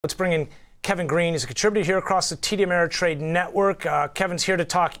Let's bring in Kevin Green. He's a contributor here across the TD Ameritrade network. Kevin's here to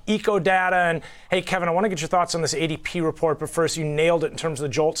talk eco data. And hey, Kevin, I want to get your thoughts on this ADP report. But first, you nailed it in terms of the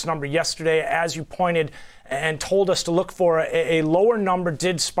JOLTS number yesterday. As you pointed and told us to look for, a lower number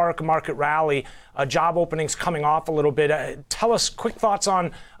did spark a market rally. Job openings coming off a little bit. Tell us quick thoughts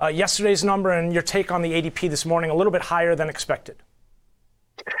on yesterday's number and your take on the ADP this morning, a little bit higher than expected.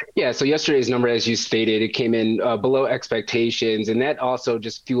 Yeah, so yesterday's number, as you stated, it came in below expectations, and that also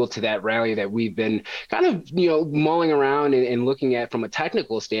just fueled to that rally that we've been kind of, mulling around and looking at from a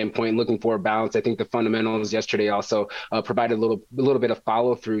technical standpoint, looking for a balance. I think the fundamentals yesterday also provided a little bit of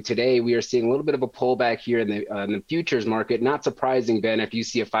follow through. Today, we are seeing a little bit of a pullback here in the futures market. Not surprising, Ben, if you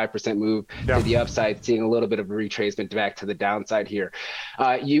see a 5% move to the upside, seeing a little bit of a retracement back to the downside here.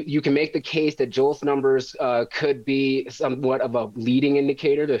 You can make the case that JOLTS numbers could be somewhat of a leading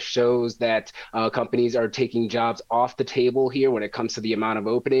indicator that shows that companies are taking jobs off the table here when it comes to the amount of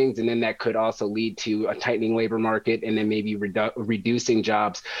openings, and then that could also lead to a tightening labor market and then maybe reducing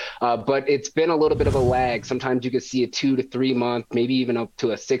jobs. But it's been a little bit of a lag. Sometimes you could see a 2 to 3 month, maybe even up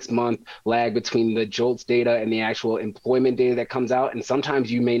to a 6 month lag between the JOLTS data and the actual employment data that comes out, and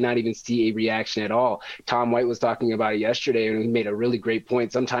sometimes you may not even see a reaction at all. Tom White was talking about it yesterday, and he made a really great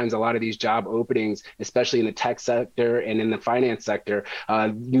point. Sometimes a lot of these job openings, especially in the tech sector and in the finance sector,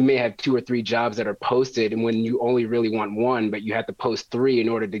 you may have 2 or 3 jobs that are posted, and when you only really want one, but you have to post 3 in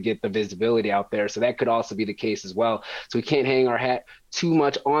order to get the visibility out there. So that could also be the case as well. So we can't hang our hat too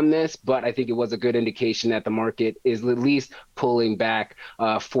much on this, but I think it was a good indication that the market is at least pulling back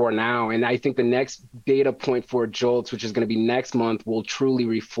for now. And I think the next data point for JOLTS, which is going to be next month, will truly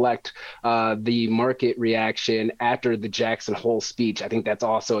reflect the market reaction after the Jackson Hole speech. I think that's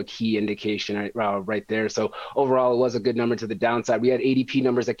also a key indication right there. So overall, it was a good number to the downside. We had ADP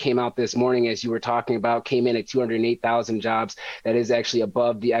numbers that came out this morning, as you were talking about, came in at 208,000 jobs. That is actually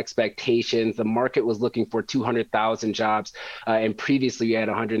above the expectations. The market was looking for 200,000 jobs, and previously we had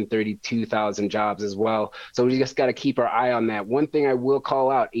 132,000 jobs as well. So we just got to keep our eye on that. One thing I will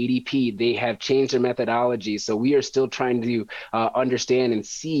call out, ADP, they have changed their methodology. So we are still trying to understand and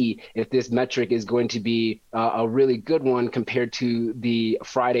see if this metric is going to be a really good one compared to the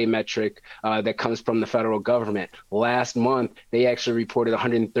Friday metric that comes from the federal government. Last month, they actually reported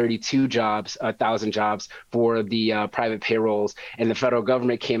 132,000 jobs for the private payrolls, and the federal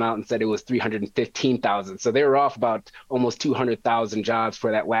government came out and said it was 315,000. So they were off about almost 200,000 jobs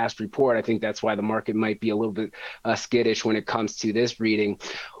for that last report. I think that's why the market might be a little bit skittish when it comes to this reading.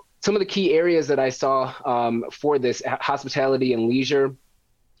 Some of the key areas that I saw for this, hospitality and leisure,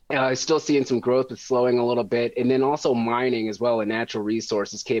 still seeing some growth, but slowing a little bit. And then also mining as well, and natural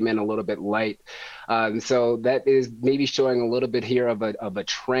resources came in a little bit light. So that is maybe showing a little bit here of a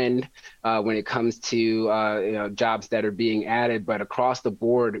trend when it comes to jobs that are being added. But across the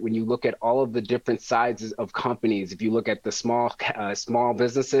board, when you look at all of the different sizes of companies, if you look at the small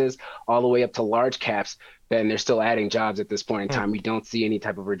businesses all the way up to large caps, then they're still adding jobs at this point in time. We don't see any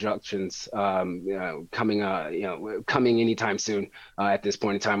type of reductions coming anytime soon at this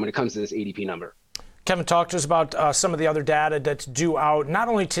point in time when it comes to this ADP number. Kevin, talk to us about some of the other data that's due out, not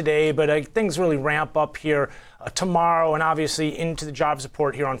only today, but things really ramp up here tomorrow and obviously into the jobs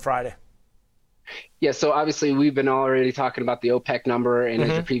report here on Friday. Yeah, so obviously we've been already talking about the OPEC number, and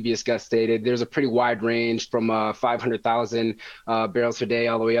as the previous guest stated, there's a pretty wide range from 500,000 barrels per day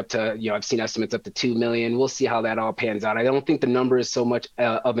all the way up to, I've seen estimates up to 2 million. We'll see how that all pans out. I don't think the number is so much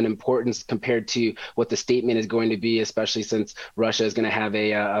of an importance compared to what the statement is going to be, especially since Russia is going to have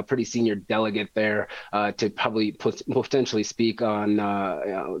a pretty senior delegate there to probably potentially speak on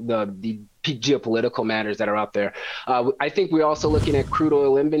the geopolitical matters that are out there. I think we're also looking at crude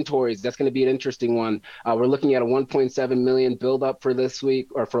oil inventories. That's going to be an interesting one. We're looking at a 1.7 million buildup for this week,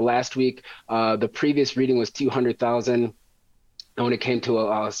 or for last week. The previous reading was 200,000. When it came to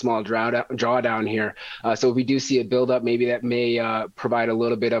a small drawdown here. So if we do see a buildup, maybe that may provide a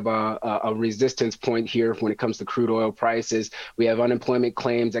little bit of a resistance point here when it comes to crude oil prices. We have unemployment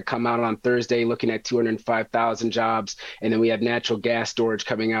claims that come out on Thursday looking at 205,000 jobs. And then we have natural gas storage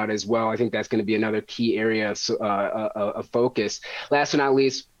coming out as well. I think that's going to be another key area of focus. Last but not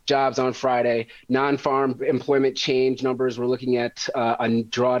least, jobs on Friday, non-farm employment change numbers. We're looking at a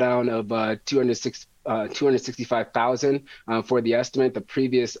drawdown of 265,000 for the estimate. The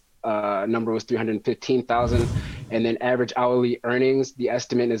previous number was 315,000. And then average hourly earnings, the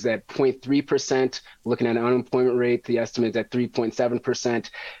estimate is at 0.3%. Looking at an unemployment rate, the estimate is at 3.7%.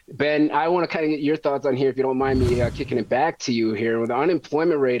 Ben, I want to kind of get your thoughts on here, if you don't mind me kicking it back to you here. With the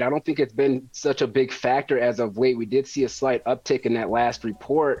unemployment rate, I don't think it's been such a big factor as of late. We did see a slight uptick in that last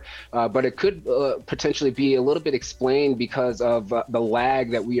report, but it could potentially be a little bit explained because of the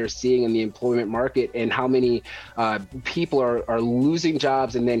lag that we are seeing in the employment market and how many people are losing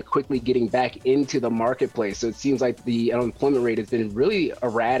jobs and then quickly getting back into the marketplace. So it seems like the unemployment rate has been really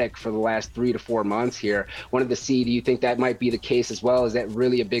erratic for the last 3 to 4 months here. Wanted to see, do you think that might be the case as well? Is that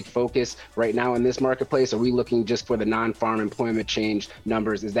really a big focus right now in this marketplace? Are we looking just for the non-farm employment change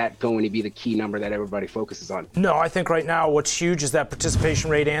numbers? Is that going to be the key number that everybody focuses on? No, I think right now what's huge is that participation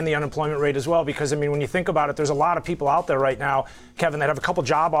rate and the unemployment rate as well, because I mean, when you think about it, there's a lot of people out there right now, Kevin, that have a couple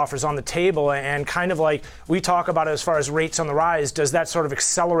job offers on the table, and kind of like we talk about it as far as rates on the rise, does that sort of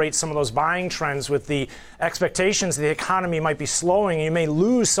accelerate some of those buying trends with the expectations the economy might be slowing? You may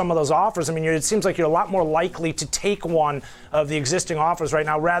lose some of those offers. I mean, it seems like you're a lot more likely to take one of the existing offers right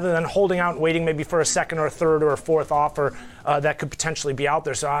now rather than holding out and waiting maybe for a second or a third or a fourth offer that could potentially be out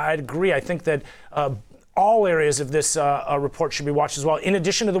there. So I'd agree. I think that all areas of this report should be watched as well, in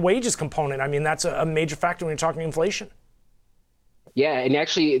addition to the wages component. I mean, that's a major factor when you're talking inflation. Yeah, and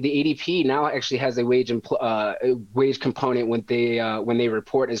actually, the ADP now actually has a wage component when they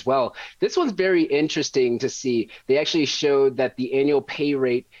report as well. This one's very interesting to see. They actually showed that the annual pay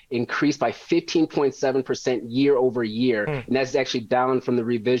rate increased by 15.7% year over year, and that's actually down from the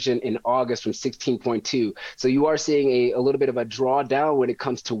revision in August from 16.2. So you are seeing a little bit of a drawdown when it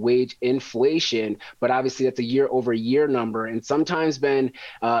comes to wage inflation, but obviously that's a year over year number. And sometimes, Ben,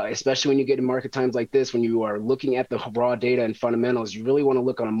 especially when you get in market times like this, when you are looking at the raw data and fundamentals, you really want to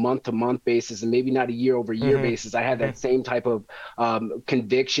look on a month-to-month basis and maybe not a year-over-year basis. I have that same type of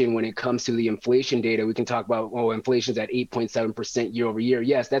conviction when it comes to the inflation data. We can talk about, inflation's at 8.7% year-over-year.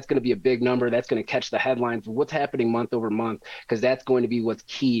 Yes, that's going to be a big number. That's going to catch the headlines of what's happening month-over-month, because that's going to be what's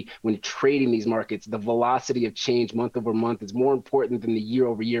key when trading these markets. The velocity of change month-over-month is more important than the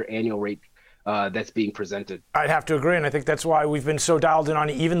year-over-year annual rate that's being presented. I'd have to agree, and I think that's why we've been so dialed in on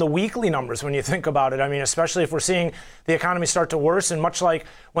even the weekly numbers when you think about it. I mean, especially if we're seeing the economy start to worsen, much like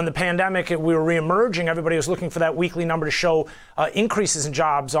when the pandemic, we were reemerging, everybody was looking for that weekly number to show increases in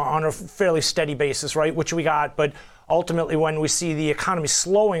jobs on a fairly steady basis, right, which we got. But ultimately, when we see the economy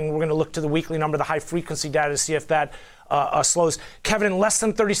slowing, we're going to look to the weekly number, the high-frequency data, to see if that slows. Kevin, in less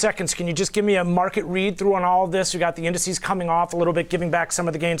than 30 seconds, can you just give me a market read through on all of this? You got the indices coming off a little bit, giving back some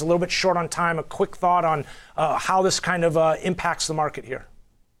of the gains, a little bit short on time. A quick thought on how this kind of impacts the market here.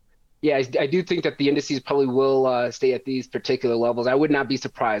 Yeah, I do think that the indices probably will stay at these particular levels. I would not be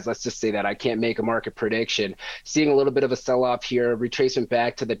surprised. Let's just say that. I can't make a market prediction. Seeing a little bit of a sell-off here, retracement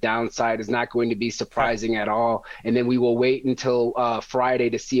back to the downside is not going to be surprising at all. And then we will wait until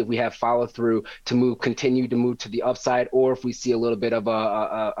Friday to see if we have follow-through to continue to move to the upside, or if we see a little bit of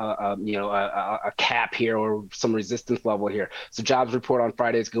a cap here or some resistance level here. So jobs report on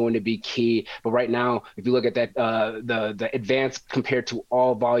Friday is going to be key. But right now, if you look at that, the advance compared to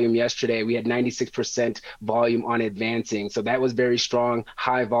all volume yesterday, we had 96% volume on advancing. So that was very strong,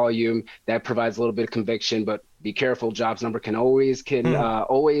 high volume. That provides a little bit of conviction, but be careful. Jobs number can always scare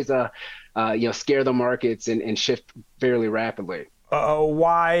the markets and shift fairly rapidly. A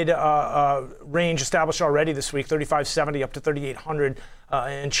wide range established already this week, 3,570 up to 3,800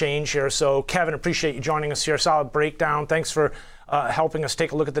 and change here. So, Kevin, appreciate you joining us here. Solid breakdown. Thanks for helping us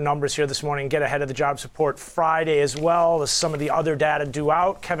take a look at the numbers here this morning, get ahead of the jobs report Friday as well as some of the other data due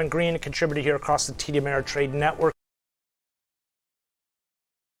out. Kevin Green, a contributor here across the TD Ameritrade Network.